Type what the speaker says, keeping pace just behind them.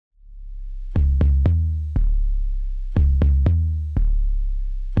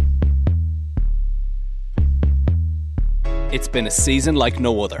It's been a season like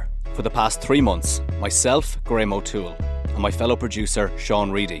no other. For the past 3 months, myself, Graham O'Toole, and my fellow producer,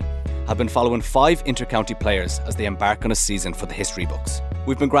 Sean Reedy, have been following 5 inter-county players as they embark on a season for the history books.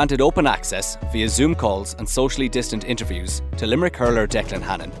 We've been granted open access via Zoom calls and socially distant interviews to Limerick hurler Declan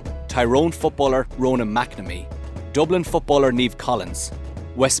Hannon, Tyrone footballer Ronan McNamee, Dublin footballer Niamh Collins,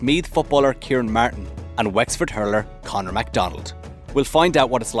 Westmeath footballer Kieran Martin, and Wexford hurler Conor MacDonald. We'll find out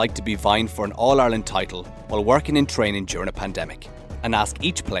what it's like to be vying for an All-Ireland title while working in training during a pandemic, and ask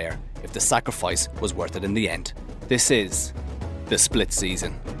each player if the sacrifice was worth it in the end. This is The Split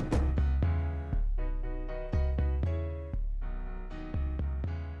Season.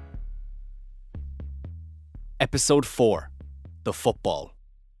 Episode 4. The Football.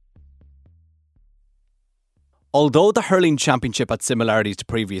 Although the hurling championship had similarities to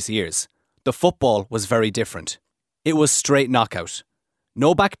previous years, the football was very different. It was straight knockout.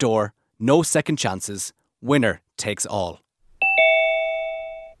 No backdoor, no second chances. Winner takes all.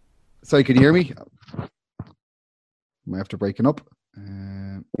 Sorry, can you hear me? Might have to breaking up.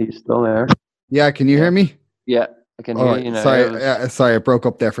 He's still there. Yeah, can you hear me? Yeah, I can hear you now. Sorry, I broke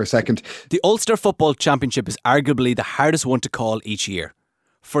up there for a second. The Ulster Football Championship is arguably the hardest one to call each year.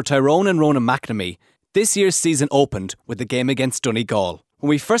 For Tyrone and Ronan McNamee, this year's season opened with the game against Donegal. When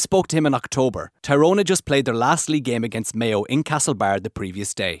we first spoke to him in October, Tyrone had just played their last league game against Mayo in Castlebar the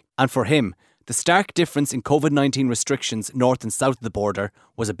previous day. And for him, the stark difference in COVID-19 restrictions north and south of the border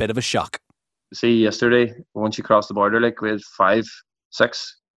was a bit of a shock. See, yesterday, once you cross the border, we had 5,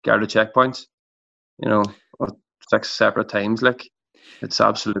 6 guarded checkpoints, at 6 separate times, it's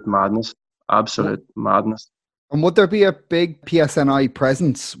absolute madness. Absolute madness. And would there be a big PSNI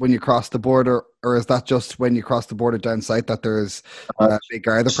presence when you cross the border, or is that just when you cross the border down south that there's a big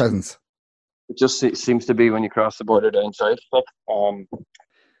Garda presence? It just seems to be when you cross the border down south,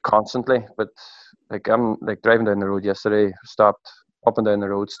 constantly. But I'm driving down the road yesterday, stopped up and down the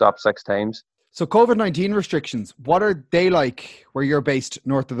road, stopped 6 times. So COVID-19 restrictions, what are they like where you're based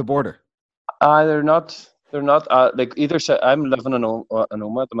north of the border? They're not either side. I'm living in Oma at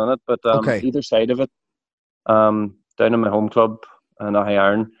the minute, but either side of it. Down in my home club in High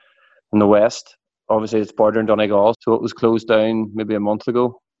Iron in the west, obviously it's bordering Donegal, so it was closed down maybe a month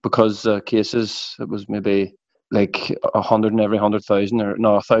ago because cases, it was maybe 100 in every 100,000 or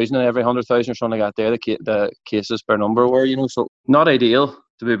 1,000 in every 100,000 or something like that there, the cases per number were, so not ideal,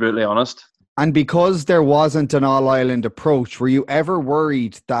 to be brutally honest. And because there wasn't an all-Ireland approach, were you ever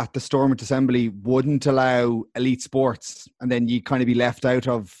worried that the Stormont Assembly wouldn't allow elite sports and then you'd kind of be left out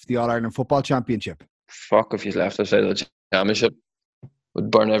of the All-Ireland Football Championship? Fuck if you left outside of the championship. Would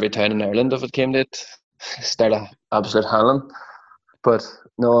burn every town in Ireland if it came to it. Start a absolute howling. But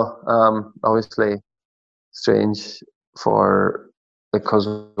no, obviously strange because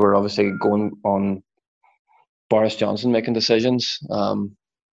we're obviously going on Boris Johnson making decisions. And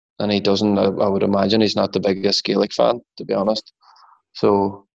he doesn't, I would imagine he's not the biggest Gaelic fan, to be honest.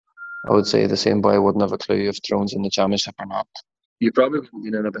 So I would say the same boy wouldn't have a clue if Tyrone's in the championship or not. You probably wouldn't be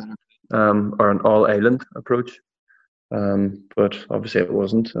in a better or an all-island approach. But obviously it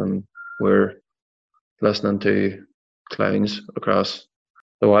wasn't. And we're listening to clowns across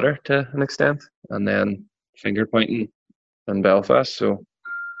the water to an extent. And then finger pointing in Belfast. So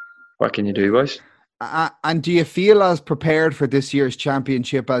what can you do, boys? And do you feel as prepared for this year's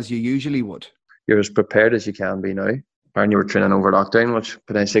championship as you usually would? You're as prepared as you can be now. Apparently you were training over lockdown, which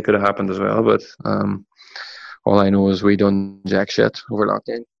potentially could have happened as well. But all I know is we done jack shit over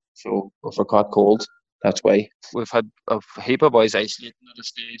lockdown. So if we're caught cold, that's why. We've had a heap of boys isolating at a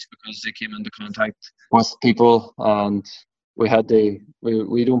stage because they came into contact with people, and we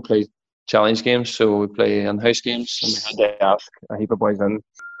don't play challenge games, so we play in-house games, and we had to ask a heap of boys in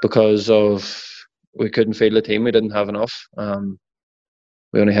because of we couldn't field the team. We didn't have enough.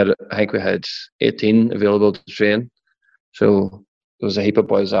 We only had, I think we had 18 available to train. So there was a heap of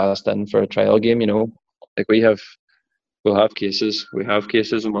boys asked in for a trial game, we'll have cases. We have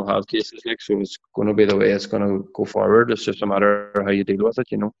cases and we'll have cases, so it's going to be the way it's going to go forward. It's just a matter of how you deal with it,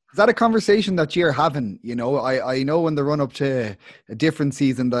 Is that a conversation that you're having? I know in the run up to a different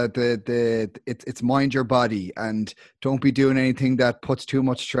season that it's mind your body and don't be doing anything that puts too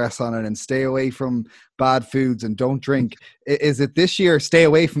much stress on it and stay away from bad foods and don't drink. Is it this year, stay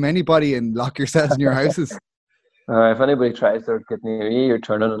away from anybody and lock yourselves in your houses? If anybody tries to get near you, you're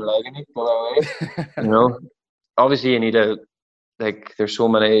turning and legging it the other way, Obviously, you need there's so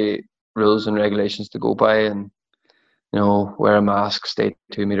many rules and regulations to go by, and, wear a mask, stay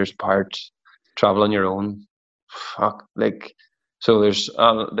 2 meters apart, travel on your own. So there's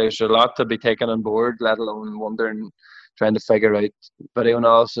a lot to be taken on board, let alone trying to figure out video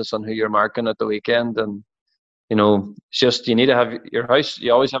analysis on who you're marking at the weekend and, it's just you need to have your house.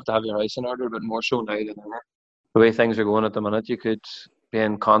 You always have to have your house in order, but more so now than ever. The way things are going at the minute, you could be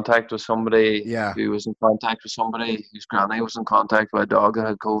in contact with somebody who was in contact with somebody whose granny was in contact with a dog that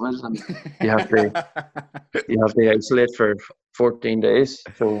had COVID, and you have to isolate for 14 days.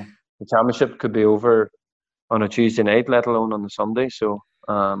 So the championship could be over on a Tuesday night, let alone on the Sunday. So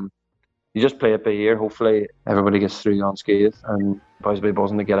you just play it by ear. Hopefully everybody gets through unscathed and boys will be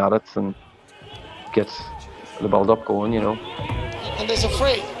buzzing to get at it and get the build-up going, And there's a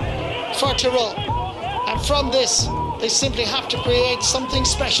free for Tyrone. And from this, they simply have to create something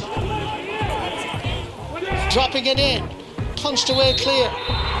special. Dropping it in, punched away clear.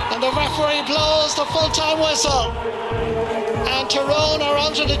 And the referee blows the full-time whistle. And Tyrone are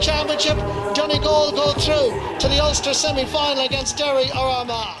out of the championship. Donegal go through to the Ulster semi-final against Derry or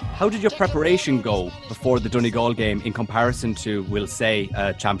Armagh. How did your preparation go before the Donegal game in comparison to, we'll say,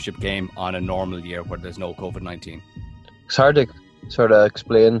 a championship game on a normal year where there's no COVID-19? It's hard to sort of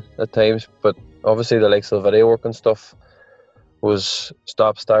explain at times, but obviously the likes of the video work and stuff was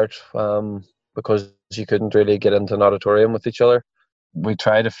stop-start because you couldn't really get into an auditorium with each other. We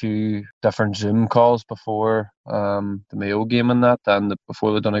tried a few different Zoom calls before the Mayo game and that, and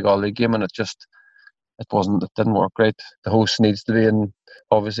before the Donegal League game, and it didn't work right. The host needs to be in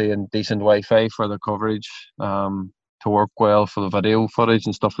decent Wi-Fi for the coverage to work well for the video footage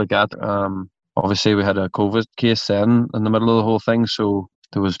and stuff like that. Obviously we had a COVID case then in the middle of the whole thing, so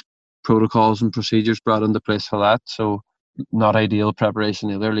there was protocols and procedures brought into place for that, so not ideal preparation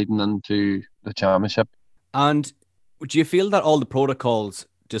either leading into the championship. And do you feel that all the protocols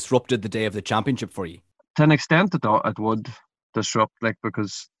disrupted the day of the championship for you? To an extent it would disrupt,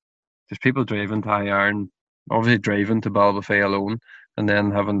 because there's people driving to High Iron, obviously driving to Balbafay alone, and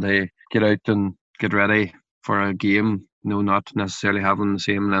then having to get out and get ready for a game, not necessarily having the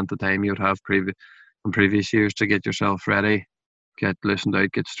same length of time you would have in previous years to get yourself ready, get loosened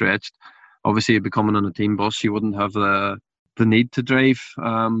out, get stretched. Obviously, you'd be coming on a team bus, you wouldn't have the need to drive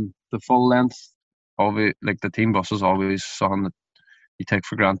the full length. The team bus is always something that you take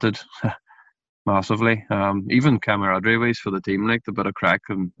for granted massively. Even camaraderie wise for the team, the bit of crack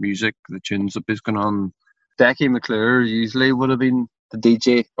and music, the tunes that was going on. Decky McClure usually would have been the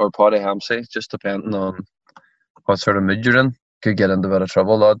DJ, or Paddy Hampsey, just depending on what sort of mood you're in. Could get into a bit of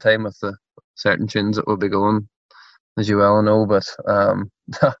trouble a lot of time with the certain tunes that will be going, as you well know, but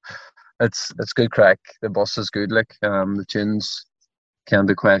it's good crack. The bus is good, the tunes can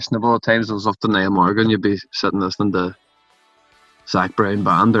be questionable at times. It was up to Niall Morgan, you'd be sitting listening to Zach Brown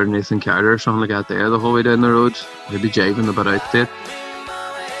Band or Nathan Carter or something like that there the whole way down the road. They'd be jiving a bit out there.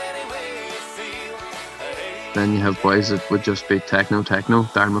 Then you have boys that would just be techno.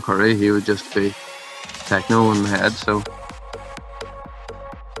 Darren McCurry, he would just be techno in the head, so.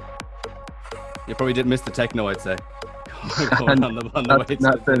 You probably did miss the techno, I'd say.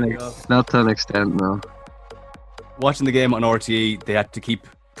 Not to an extent, no. Watching the game on RTE, they had to keep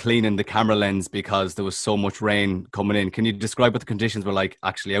cleaning the camera lens because there was so much rain coming in. Can you describe what the conditions were like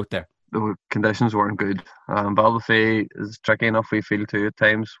actually out there? The conditions weren't good. Balbafay is tricky enough, we feel too at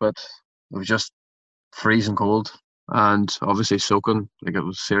times, but it was just freezing cold and obviously soaking. It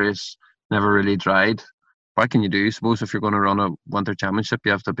was serious, never really dried. What can you do? I suppose if you're going to run a winter championship,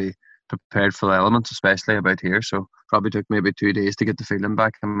 you have to be prepared for the elements, especially about here. So probably took maybe 2 days to get the feeling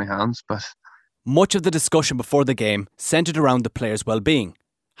back in my hands. But much of the discussion before the game centred around the players' well-being.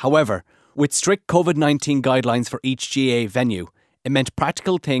 However, with strict COVID-19 guidelines for each GA venue, it meant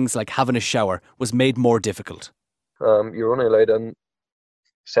practical things like having a shower was made more difficult. You're only allowed in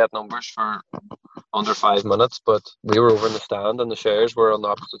set numbers for under 5 minutes, but we were over in the stand and the showers were on the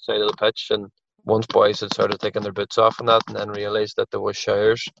opposite side of the pitch, and once boys had started taking their boots off and that, and then realised that there was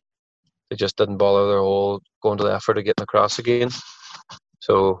showers, they just didn't bother their whole going to the effort of getting across again.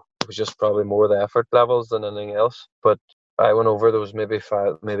 So it was just probably more the effort levels than anything else. But I went over, there was maybe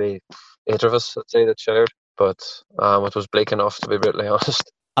 8 of us, I'd say, that showered, but it was bleak enough, to be brutally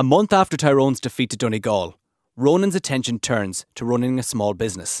honest. A month after Tyrone's defeat to Donegal, Ronan's attention turns to running a small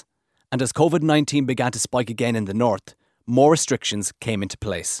business. And as COVID-19 began to spike again in the north, more restrictions came into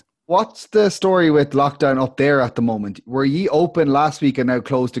place. What's the story with lockdown up there at the moment? Were ye open last week and now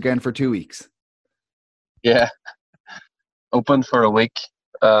closed again for 2 weeks? Yeah, open for a week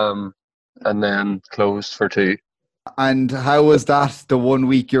and then closed for 2. And how was that, the 1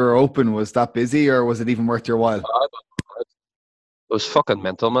 week you were open? Was that busy or was it even worth your while? It was fucking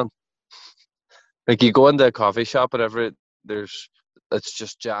mental, man. You go into a coffee shop, whatever, it's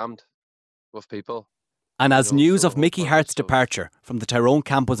just jammed with people. And as news of Mickey Hart's departure from the Tyrone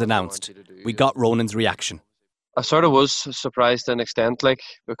camp was announced, we got Ronan's reaction. I sort of was surprised to an extent,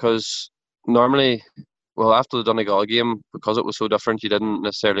 because normally well, after the Donegal game, because it was so different, you didn't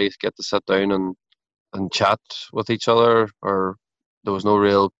necessarily get to sit down and chat with each other, or there was no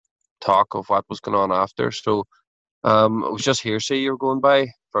real talk of what was going on after. So it was just hearsay you were going by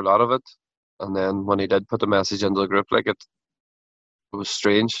for a lot of it. And then when he did put the message into the group, like it was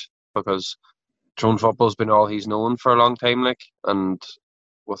strange, because Tyrone football's been all he's known for a long time, like, and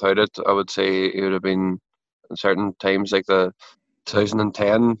without it, I would say he would have been in certain times, like the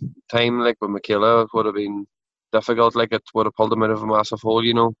 2010 time, like with Michaela, would have been difficult. Like it would have pulled him out of a massive hole,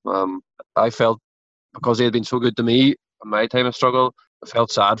 you know. I felt, because he had been so good to me in my time of struggle, I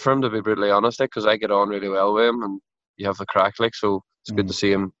felt sad for him, to be brutally honest, because I get on really well with him and you have the crack, like, so it's good to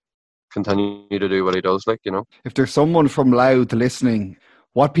see him continue to do what he does, like, you know. If there's someone from Louth listening,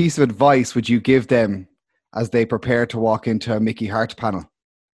 what piece of advice would you give them as they prepare to walk into a Mickey Hart panel?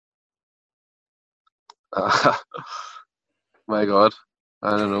 My God,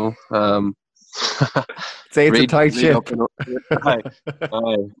 I don't know. Say it's a tight ship.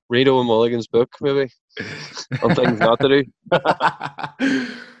 Read Owen Mulligan's book, maybe, on things not to do.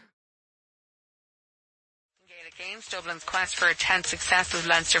 Games, Dublin's quest for a 10th successive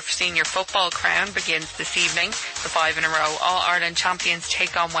Leinster senior football crown begins this evening. The 5 in a row All-Ireland champions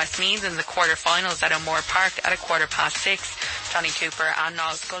take on Westmeath in the quarter-finals at O'Moore Park at 6:15. Johnny Cooper and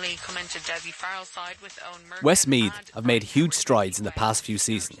Niall Scully come into Desi Farrell's side with Owen Murphy. Westmeath have made huge strides in the past few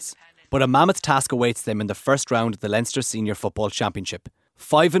seasons, but a mammoth task awaits them in the first round of the Leinster Senior Football Championship.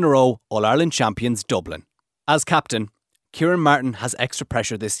 5 in a row All-Ireland champions Dublin. As captain, Kieran Martin has extra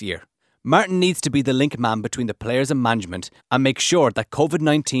pressure this year. Martin needs to be the link man between the players and management and make sure that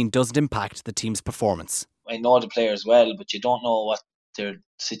COVID-19 doesn't impact the team's performance. I know the players well, but you don't know what their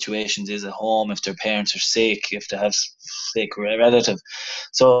situations is at home, if their parents are sick, if they have sick relative.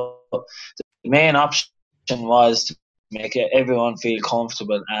 So the main option was to make everyone feel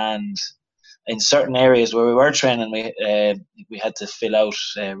comfortable, and in certain areas where we were training, we had to fill out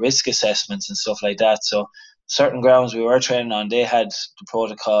risk assessments and stuff like that. So certain grounds we were training on, they had the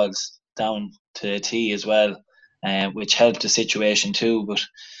protocols down to a T as well, which helped the situation too. But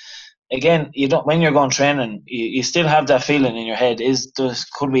again, you don't, when you're going training, you still have that feeling in your head: is there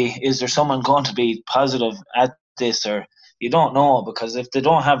someone going to be positive at this? Or you don't know, because if they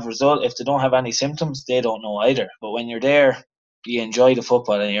don't have any symptoms, they don't know either. But when you're there, you enjoy the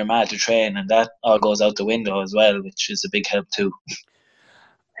football and you're mad to train, and that all goes out the window as well, which is a big help too.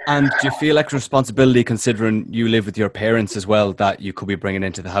 And do you feel extra responsibility, considering you live with your parents as well, that you could be bringing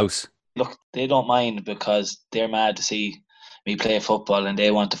into the house? Look, they don't mind, because they're mad to see me play football and they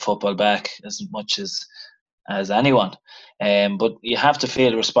want the football back as much as anyone. But you have to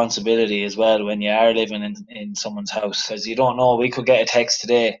feel responsibility as well when you are living in someone's house, because you don't know. We could get a text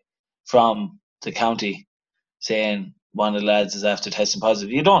today from the county saying one of the lads is after testing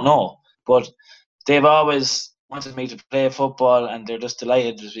positive. You don't know, but they've always wanted me to play football, and they're just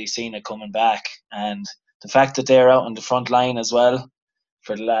delighted to be seeing it coming back. And the fact that they're out on the front line as well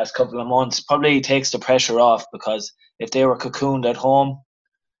for the last couple of months probably takes the pressure off, because if they were cocooned at home,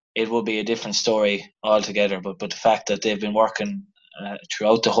 it would be a different story altogether. But the fact that they've been working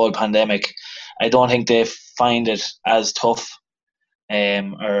throughout the whole pandemic, I don't think they find it as tough,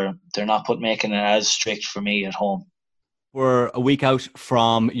 or they're not making it as strict for me at home. We're a week out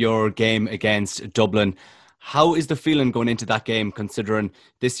from your game against Dublin. How is the feeling going into that game, considering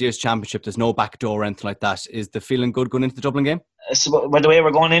this year's championship, there's no back door or anything like that? Is the feeling good going into the Dublin game? So, by the way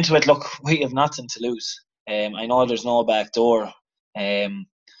we're going into it, look, we have nothing to lose. I know there's no back door,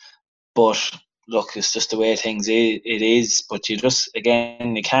 but look, it's just the way things it is. But you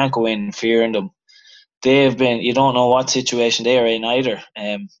can't go in fearing them. You don't know what situation they are in either.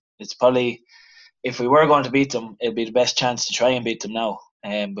 It's probably, if we were going to beat them, it'd be the best chance to try and beat them now.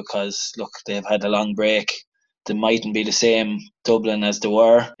 Because look, they've had a long break. They mightn't be the same Dublin as they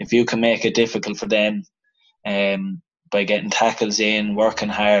were. If you can make it difficult for them by getting tackles in, working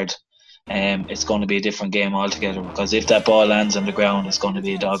hard, it's going to be a different game altogether, because if that ball lands on the ground, it's going to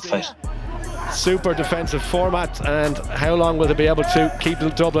be a dogfight. Super defensive format, and how long will they be able to keep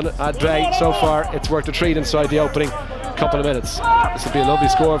Dublin at bay? So far it's worked a treat inside the opening couple of minutes. This would be a lovely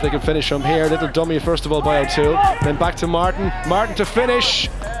score if they can finish from here. Little dummy first of all by O'Toole, then back to Martin to finish.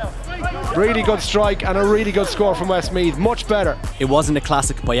 Really good strike and a really good score from Westmeath, much better. It wasn't a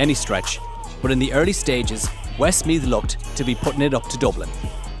classic by any stretch, but in the early stages Westmeath looked to be putting it up to Dublin.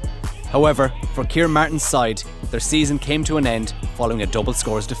 However, for Kieran Martin's side, their season came to an end following a double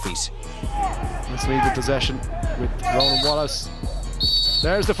scores defeat. Westmeath in possession with Ronan Wallace.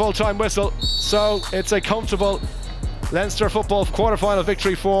 There's the full-time whistle, so it's a comfortable Leinster football quarter-final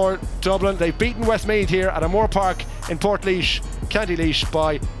victory for Dublin. They've beaten Westmeath here at O'Moore Park in Portlaoise, County Laois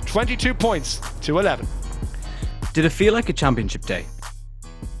by 22 points to 11. Did it feel like a championship day?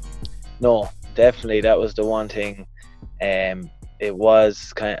 No, definitely that was the one thing. It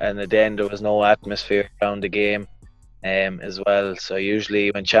was and then there was no atmosphere around the game as well. So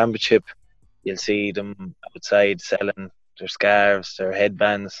usually when championship, you'll see them outside selling their scarves, their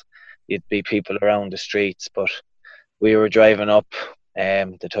headbands. You'd be people around the streets, but we were driving up.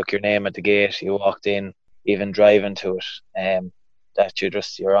 They took your name at the gate. You walked in, even driving to it. That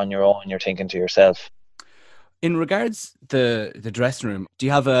you're on your own. You're thinking to yourself. In regards to the dressing room, do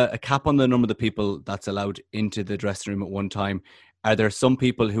you have a cap on the number of the people that's allowed into the dressing room at one time? Are there some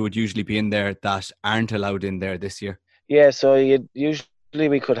people who would usually be in there that aren't allowed in there this year? Yeah, so usually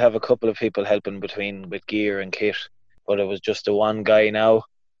we could have a couple of people helping with gear and kit, but it was just the one guy now.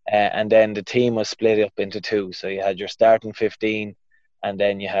 And then the team was split up into two. So you had your starting 15, and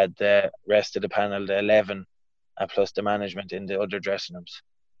then you had the rest of the panel, the 11, plus the management in the other dressing rooms,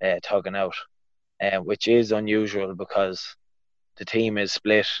 tugging out, which is unusual because the team is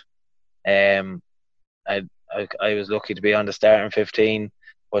split. I was lucky to be on the starting 15,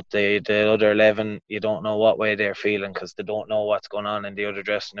 but the other 11, you don't know what way they're feeling because they don't know what's going on in the other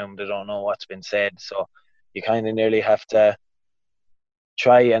dressing room. They don't know what's been said. So you kind of nearly have to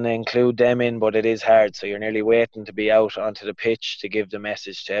try and include them in, but it is hard. So you're nearly waiting to be out onto the pitch to give the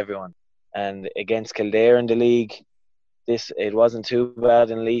message to everyone. And against Kildare in the league, it wasn't too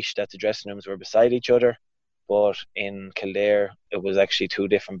bad in Laois that the dressing rooms were beside each other. But in Kildare, it was actually two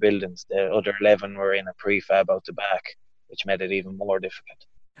different buildings. The other 11 were in a prefab out the back, which made it even more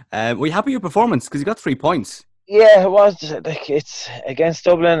difficult. Were you happy with your performance? Because you got 3 points. Yeah, it was. It's against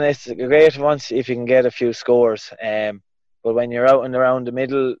Dublin. It's great once if you can get a few scores. But when you're out and around the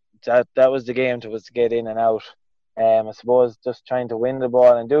middle, that was the game to get in and out. I suppose just trying to win the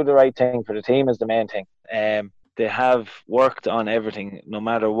ball and do the right thing for the team is the main thing. They have worked on everything. No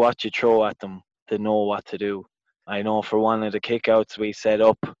matter what you throw at them, they know what to do. I know for one of the kickouts we set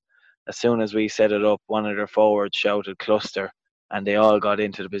up, as soon as we set it up, one of their forwards shouted cluster, and they all got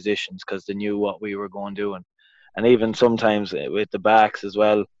into the positions because they knew what we were going doing. And even sometimes with the backs as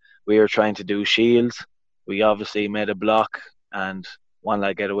well, we were trying to do shields. We obviously made a block and one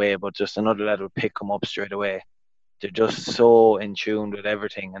lad get away, but just another lad would pick them up straight away. They're just so in tune with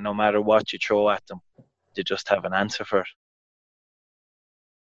everything, and no matter what you throw at them, they just have an answer for it.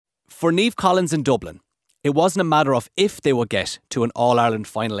 For Niamh Collins in Dublin, it wasn't a matter of if they would get to an All-Ireland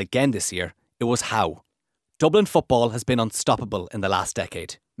final again this year, it was how. Dublin football has been unstoppable in the last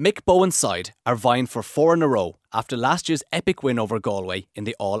decade. Mick Bowen's side are vying for 4 in a row after last year's epic win over Galway in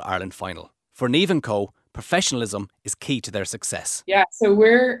the All-Ireland final. For Niamh & Co, professionalism is key to their success. Yeah, so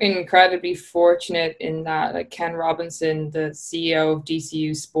we're incredibly fortunate in that Ken Robinson, the CEO of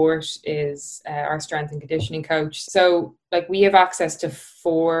DCU Sport, is our strength and conditioning coach. So we have access to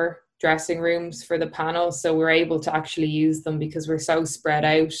 4 dressing rooms for the panel, so we're able to actually use them because we're so spread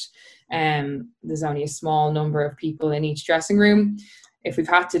out. There's only a small number of people in each dressing room. If we've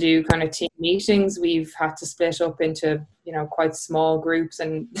had to do kind of team meetings, we've had to split up into, quite small groups,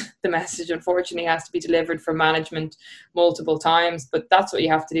 and the message unfortunately has to be delivered from management multiple times. But that's what you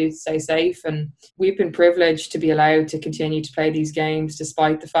have to do to stay safe. And we've been privileged to be allowed to continue to play these games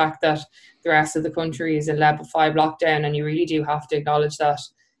despite the fact that the rest of the country is in level 5 lockdown, and you really do have to acknowledge that.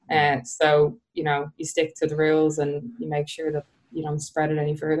 So, you stick to the rules and you make sure that you don't spread it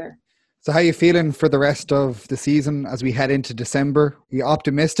any further. So how are you feeling for the rest of the season as we head into December? Are you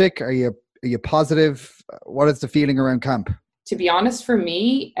optimistic? Are you positive? What is the feeling around camp? To be honest, for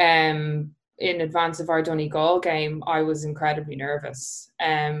me, in advance of our Donegal game, I was incredibly nervous.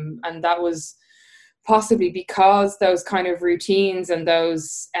 And that was possibly because those kind of routines and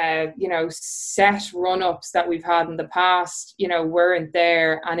those, set run-ups that we've had in the past, weren't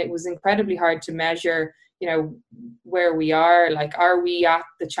there. And it was incredibly hard to measure where we are. Are we at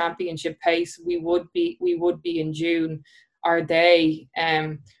the championship pace we would be in June? Are they?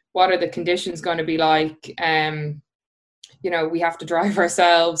 What are the conditions going to be like? We have to drive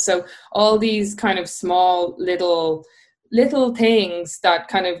ourselves. So all these kind of small little things that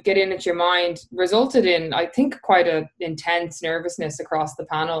kind of get in at your mind resulted in, I think, quite an intense nervousness across the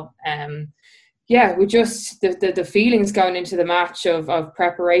panel. We just, the feelings going into the match of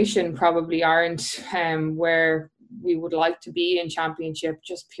preparation probably aren't where we would like to be in championship,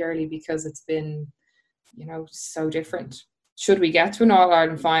 just purely because it's been, so different. Should we get to an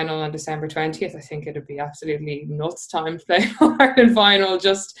All-Ireland final on December 20th, I think it'd be absolutely nuts time to play an All-Ireland final.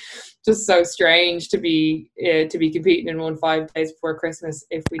 Just so strange to be competing in 5 days before Christmas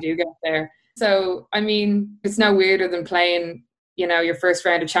if we do get there. So, it's no weirder than playing your first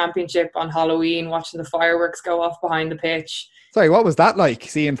round of championship on Halloween, watching the fireworks go off behind the pitch. Sorry, what was that like,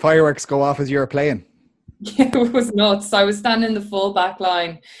 seeing fireworks go off as you were playing? Yeah, it was nuts. I was standing in the full back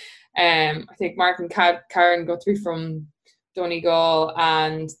line. I think Mark and Karen got through from Donegal,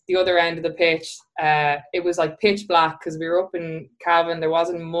 and the other end of the pitch, it was like pitch black because we were up in Cavan. There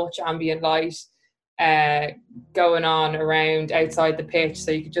wasn't much ambient light going on around outside the pitch,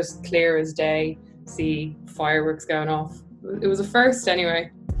 so you could just clear as day see fireworks going off. It was a first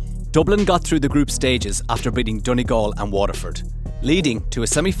anyway. Dublin got through the group stages after beating Donegal and Waterford, leading to a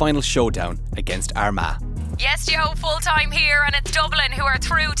semi-final showdown against Armagh. Yes, Joe, full time here, and it's Dublin who are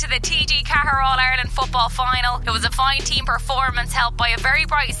through to the TG Cahir All-Ireland football final. It was a fine team performance helped by a very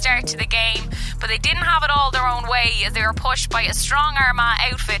bright start to the game, but they didn't have it all their own way as they were pushed by a strong Armagh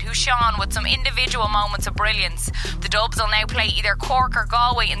outfit who shone with some individual moments of brilliance. The Dubs will now play either Cork or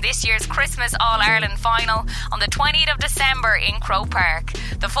Galway in this year's Christmas All-Ireland final on the 20th of December in Croke Park.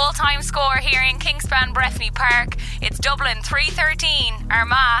 The full-time score here in Kingspan Breffni Park, it's Dublin 3-13,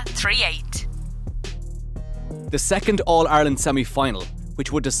 Armagh 3-8. The second All-Ireland semi-final,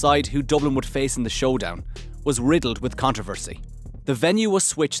 which would decide who Dublin would face in the showdown, was riddled with controversy. The venue was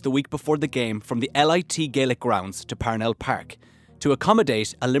switched the week before the game from the LIT Gaelic grounds to Parnell Park to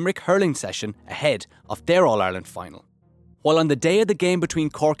accommodate a Limerick hurling session ahead of their All-Ireland final. While on the day of the game between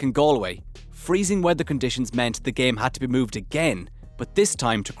Cork and Galway, freezing weather conditions meant the game had to be moved again, but this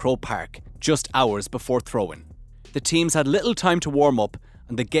time to Croke Park, just hours before throw-in. The teams had little time to warm up,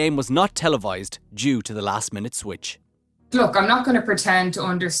 and the game was not televised due to the last-minute switch. Look, I'm not going to pretend to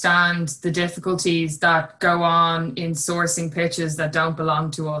understand the difficulties that go on in sourcing pitches that don't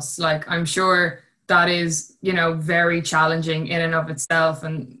belong to us. Like, I'm sure that is, very challenging in and of itself.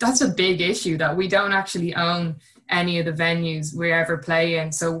 And that's a big issue that we don't actually own any of the venues we ever play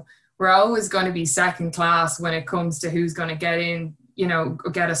in. So we're always going to be second class when it comes to who's going to get in,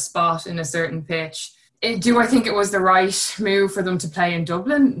 get a spot in a certain pitch. Do I think it was the right move for them to play in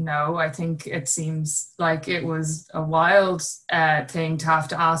Dublin? No, I think it seems like it was a wild thing to have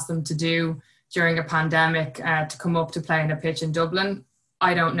to ask them to do during a pandemic to come up to play in a pitch in Dublin.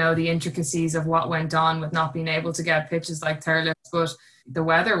 I don't know the intricacies of what went on with not being able to get pitches like Thurles, but the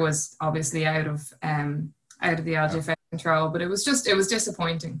weather was obviously out of the LGFA control, but it was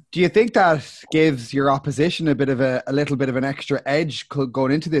disappointing. Do you think that gives your opposition a little bit of an extra edge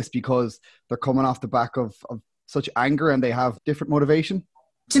going into this because they're coming off the back of such anger and they have different motivation?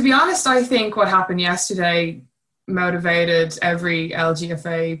 To be honest, I think what happened yesterday motivated every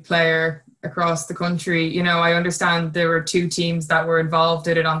LGFA player across the country. I understand there were two teams that were involved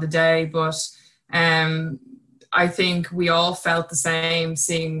in it on the day, but I think we all felt the same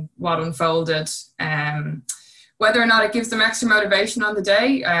seeing what unfolded. Whether or not it gives them extra motivation on the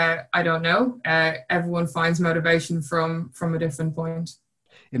day, I don't know. Everyone finds motivation from a different point.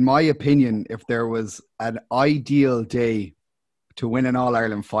 In my opinion, if there was an ideal day to win an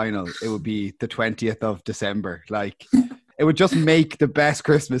All-Ireland final, it would be the 20th of December. Like, it would just make the best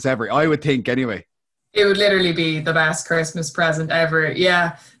Christmas ever, I would think anyway. It would literally be the best Christmas present ever.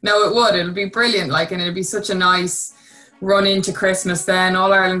 Yeah, no, it would. It would be brilliant. And it'd be such a nice run into Christmas then.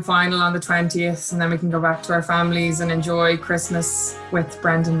 All-Ireland final on the 20th, and then we can go back to our families and enjoy Christmas with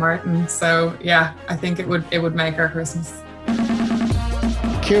Brendan Martin. So, yeah, I think it would make our Christmas.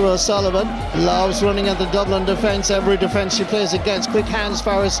 Ciara O'Sullivan loves running at the Dublin defence. Every defence she plays against. Quick hands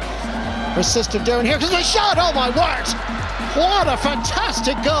for her sister down here. Because the shot, oh my word! What a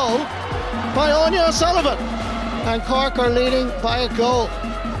fantastic goal by Anya O'Sullivan. And Cork are leading by a goal.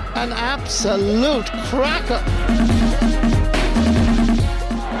 An absolute cracker.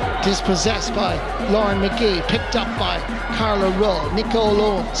 Dispossessed by Lauren McGee, picked up by Carla Rowe. Nicole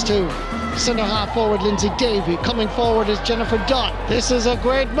Owens too. Centre half forward Lindsay Davey. Coming forward is Jennifer Dunn. This is a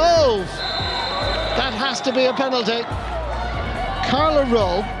great move. That has to be a penalty. Carla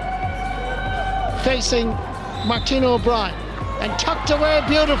Rowe facing Martina O'Brien and tucked away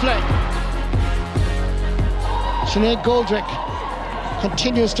beautifully. Sinead Goldrick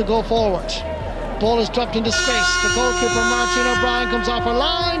continues to go forward. Ball is dropped into space. The goalkeeper Martina O'Brien comes off her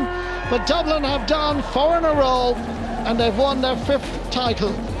line, but Dublin have done 4 in a row and they've won their 5th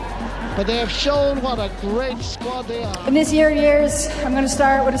title. But they have shown what a great squad they are. In this years, I'm going to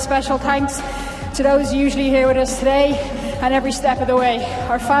start with a special thanks to those usually here with us today and every step of the way.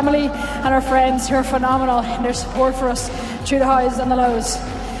 Our family and our friends who are phenomenal in their support for us through the highs and the lows.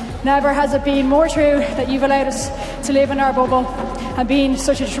 Never has it been more true that you've allowed us to live in our bubble and been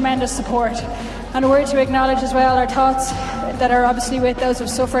such a tremendous support. And a word to acknowledge as well our thoughts that are obviously with those who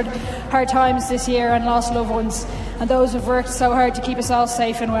have suffered hard times this year and lost loved ones, and those who have worked so hard to keep us all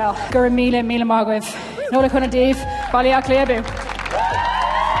safe and well. Gura Mila Magwiv. Nola Kuna Dave, Baliak Leabu.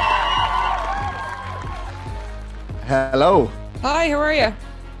 Hello. Hi, how are you?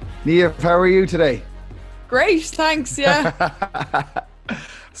 Niamh, how are you today? Great, thanks. Yeah.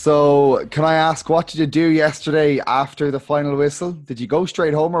 So, can I ask, what did you do yesterday after the final whistle? Did you go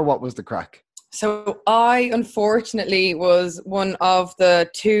straight home, or what was the crack? So I unfortunately was one of the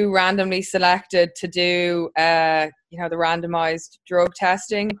 2 randomly selected to do, the randomized drug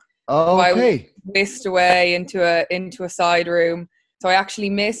testing. Oh, so okay. I was whisked away into a side room. So I actually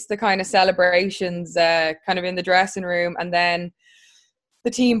missed the kind of celebrations, kind of in the dressing room, and then the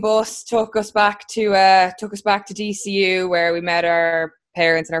team bus took us back to DCU, where we met our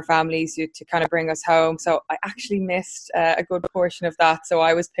parents and our families to kind of bring us home. So I actually missed a good portion of that. So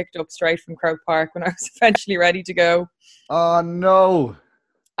I was picked up straight from Croke Park when I was eventually ready to go. Oh no.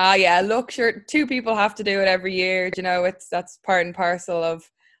 Yeah, look, sure, 2 people have to do it every year. That's part and parcel of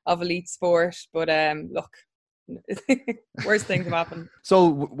elite sport. But look, worst things have happened. So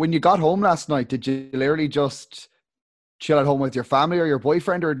when you got home last night, did you literally just chill at home with your family or your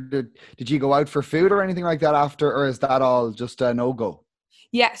boyfriend, or did you go out for food or anything like that after, or is that all just a no-go?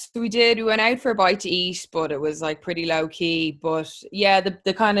 Yes, we did. We went out for a bite to eat, but it was like pretty low key. But yeah,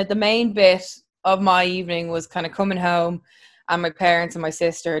 the kind of the main bit of my evening was kind of coming home, and my parents and my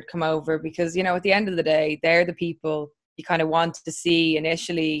sister had come over because, at the end of the day, they're the people you kind of want to see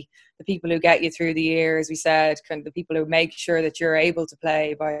initially, the people who get you through the year, as we said, kind of the people who make sure that you're able to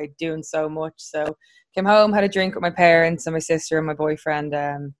play by doing so much. So came home, had a drink with my parents and my sister and my boyfriend,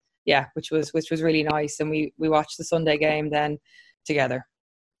 which was really nice. And we watched the Sunday game then together.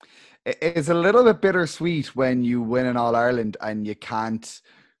 It's a little bit bittersweet when you win an All-Ireland and you can't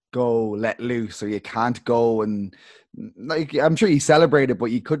go let loose, or you can't go and, like, I'm sure you celebrated, but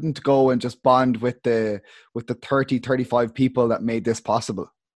you couldn't go and just bond with the 35 people that made this possible.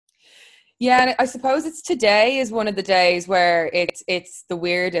 Yeah, and I suppose it's today is one of the days where it's the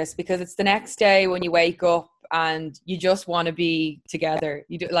weirdest, because it's the next day when you wake up and you just want to be together.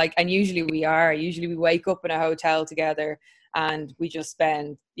 You do, and usually we are. Usually we wake up in a hotel together and we just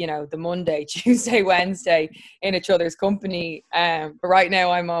spend, the Monday, Tuesday, Wednesday in each other's company. But right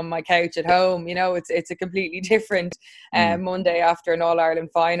now I'm on my couch at home. It's a completely different Monday after an All-Ireland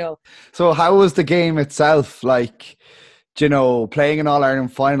final. So how was the game itself? Like, playing an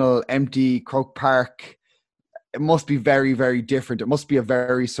All-Ireland final, empty Croke Park, it must be very, very different. It must be a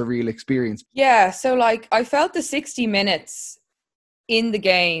very surreal experience. Yeah, so I felt the 60 minutes in the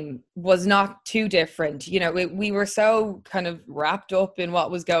game was not too different. We were so kind of wrapped up in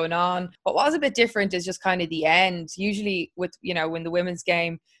what was going on. What was a bit different is just kind of the end. Usually with, when the women's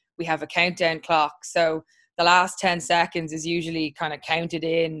game, we have a countdown clock. So the last 10 seconds is usually kind of counted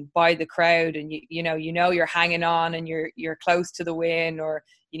in by the crowd, and you're hanging on and you're close to the win, or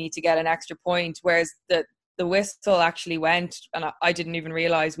you need to get an extra point. Whereas the whistle actually went, and I didn't even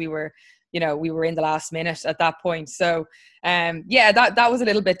realize we were in the last minute at that point. So, that was a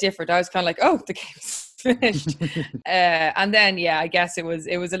little bit different. I was kind of like, oh, the game's finished. And then, I guess it was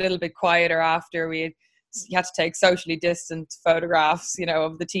a little bit quieter after you had to take socially distant photographs,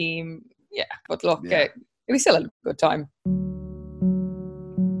 of the team. Yeah, but look, it was still a good time.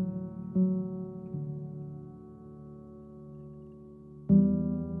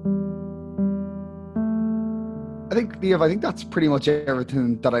 I think, Niamh, that's pretty much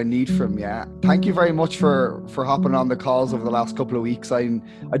everything that I need from you. Thank you very much for hopping on the calls over the last couple of weeks. I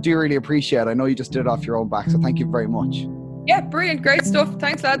do really appreciate it. I know you just did it off your own back, so thank you very much. Yeah, brilliant. Great stuff.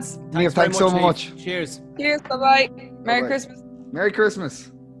 Thanks, lads. Niamh, thanks so much. Cheers. Cheers. Bye-bye. Merry Christmas. Merry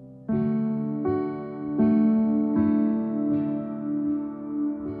Christmas.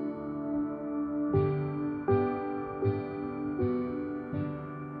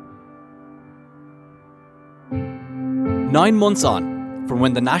 Nine months on, from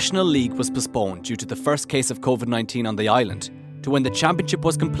when the National League was postponed due to the first case of COVID-19 on the island, to when the championship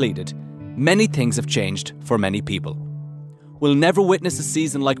was completed, many things have changed for many people. We'll never witness a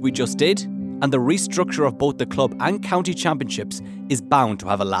season like we just did, and the restructure of both the club and county championships is bound to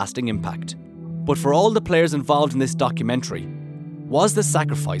have a lasting impact. But for all the players involved in this documentary, was the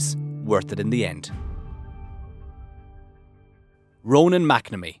sacrifice worth it in the end? Ronan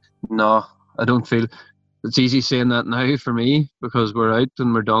McNamee. No, I don't feel... It's easy saying that now for me because we're out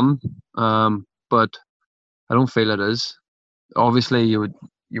and we're done. But I don't feel it is. Obviously, you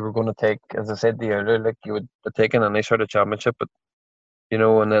were going to take, as I said earlier, like you would have taken any sort of championship, but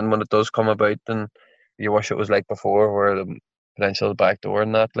and then when it does come about, then you wish it was like before, where the potential backdoor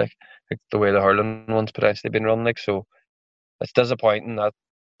and that, like the way the hurling one's potentially been run, so it's disappointing that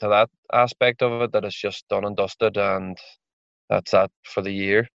to that aspect of it, that it's just done and dusted, and that's that for the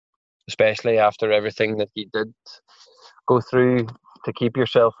year. Especially after everything that you did go through to keep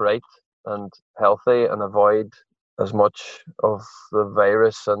yourself right and healthy and avoid as much of the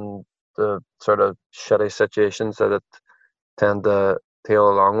virus and the sort of shitty situations that it tend to tail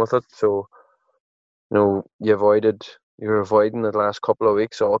along with it. So, you know, you're avoiding the last couple of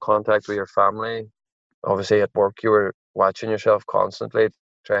weeks all contact with your family. Obviously at work you were watching yourself constantly,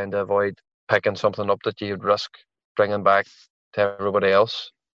 trying to avoid picking something up that you'd risk bringing back to everybody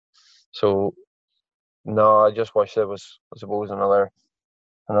else. So no, I just wish there was, I suppose, another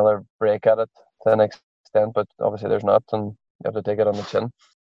break at it to an extent, but obviously there's not, and you have to take it on the chin.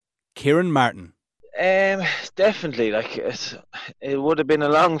 Kieran Martin. Definitely, like it would have been a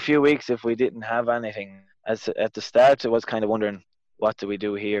long few weeks if we didn't have anything. As at the start, I was kind of wondering what do we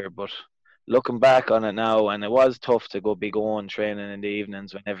do here, but looking back on it now, and it was tough to be going training in the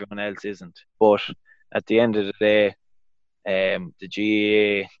evenings when everyone else isn't. But at the end of the day, the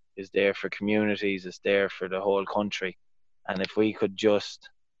GAA is there for communities, it's there for the whole country, and if we could just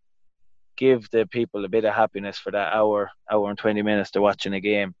give the people a bit of happiness for that hour and 20 minutes they're watching a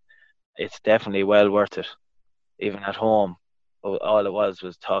game, it's definitely well worth it. Even at home, all it was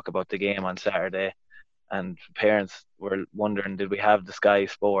talk about the game on Saturday, and parents were wondering, did we have the Sky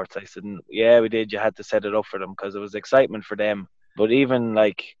Sports? I said, yeah, we did. You had to set it up for them because it was excitement for them. But even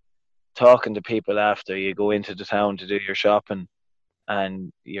like talking to people after you go into the town to do your shopping,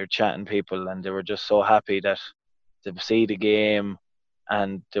 and you're chatting people, and they were just so happy that to see the game,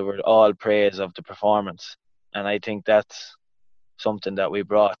 and they were all praise of the performance. And I think that's something that we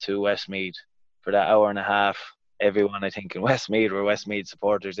brought to Westmeath for that hour and a half. Everyone, I think, in Westmeath were Westmeath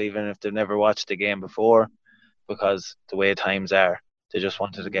supporters, even if they've never watched the game before, because the way times are, they just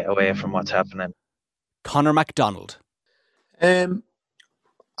wanted to get away from what's happening. Conor MacDonald. I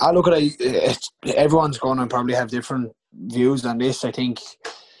look at it, everyone's going to probably have different views on this. I think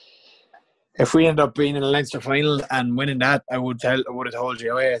if we end up being in a Leinster final and winning that, I would have told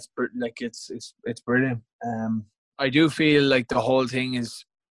you, oh yeah, it's brilliant. I do feel like the whole thing is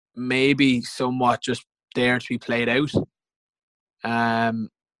maybe somewhat just there to be played out.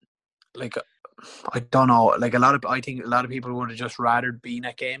 Like, I don't know. Like I think a lot of people would have just rather been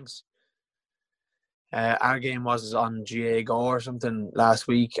at games. Our game was on GAA Go or something last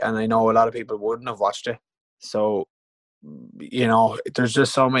week, and I know a lot of people wouldn't have watched it. So, you know, there's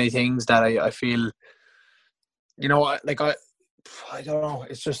just so many things that I feel, you know, like I don't know.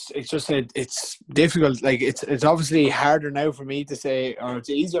 It's difficult. Like it's obviously harder now for me to say, or it's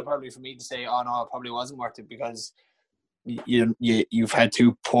easier probably for me to say, oh no, it probably wasn't worth it because you've had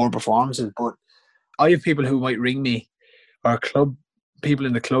two poor performances. But I have people who might ring me, or people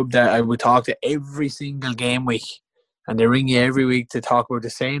in the club that I would talk to every single game week, and they ring you every week to talk about the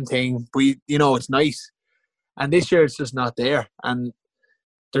same thing. It's nice, and this year it's just not there, and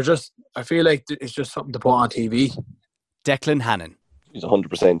I feel like it's just something to put on TV. Declan Hannon. He's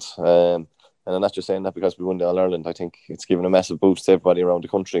 100%. And I'm not just saying that because we won the All-Ireland. I think it's given a massive boost to everybody around the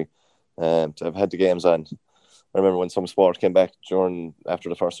country to have had the games on. I remember when some sport came back after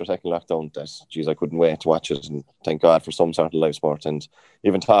the first or second lockdown, I couldn't wait to watch it, and thank God for some sort of live sport. And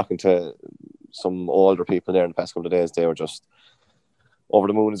even talking to some older people there in the past couple of days, they were just over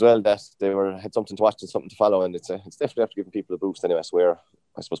the moon as well, that they had something to watch and something to follow, and it's definitely after giving people a boost anyway. So we're,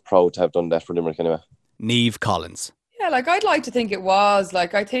 I suppose, proud to have done that for Limerick anyway. Niamh Collins. Yeah, like I'd like to think it was.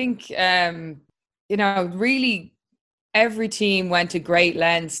 Like I think, really every team went to great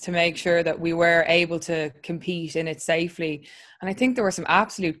lengths to make sure that we were able to compete in it safely. And I think there were some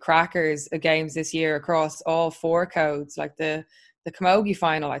absolute crackers of games this year across all four codes. Like the Camogie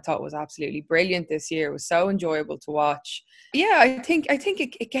final I thought was absolutely brilliant this year. It was so enjoyable to watch. Yeah, I think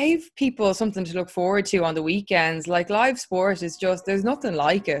it gave people something to look forward to on the weekends. Like live sport is just, there's nothing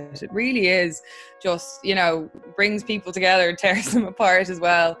like it. It really is just, brings people together and tears them apart as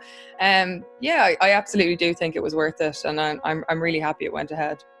well. I absolutely do think it was worth it, and I'm really happy it went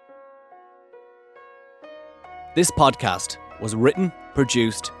ahead. This podcast was written,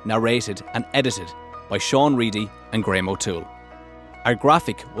 produced, narrated and edited by Sean Reedy and Graham O'Toole. Our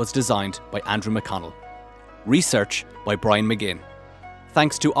graphic was designed by Andrew McConnell. Research by Brian McGinn.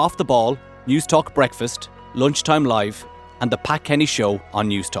 Thanks to Off the Ball, News Talk Breakfast, Lunchtime Live and The Pat Kenny Show on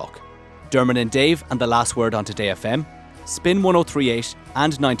News Talk. Dermot and Dave and The Last Word on Today FM, Spin 103.8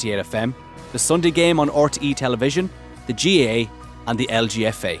 and 98 FM, The Sunday Game on RTE Television, the GAA and the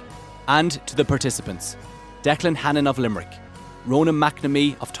LGFA. And to the participants: Declan Hannon of Limerick, Ronan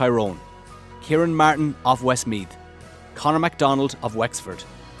McNamee of Tyrone, Kieran Martin of Westmeath, Conor MacDonald of Wexford,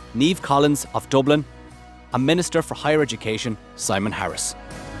 Niamh Collins of Dublin, and Minister for Higher Education Simon Harris.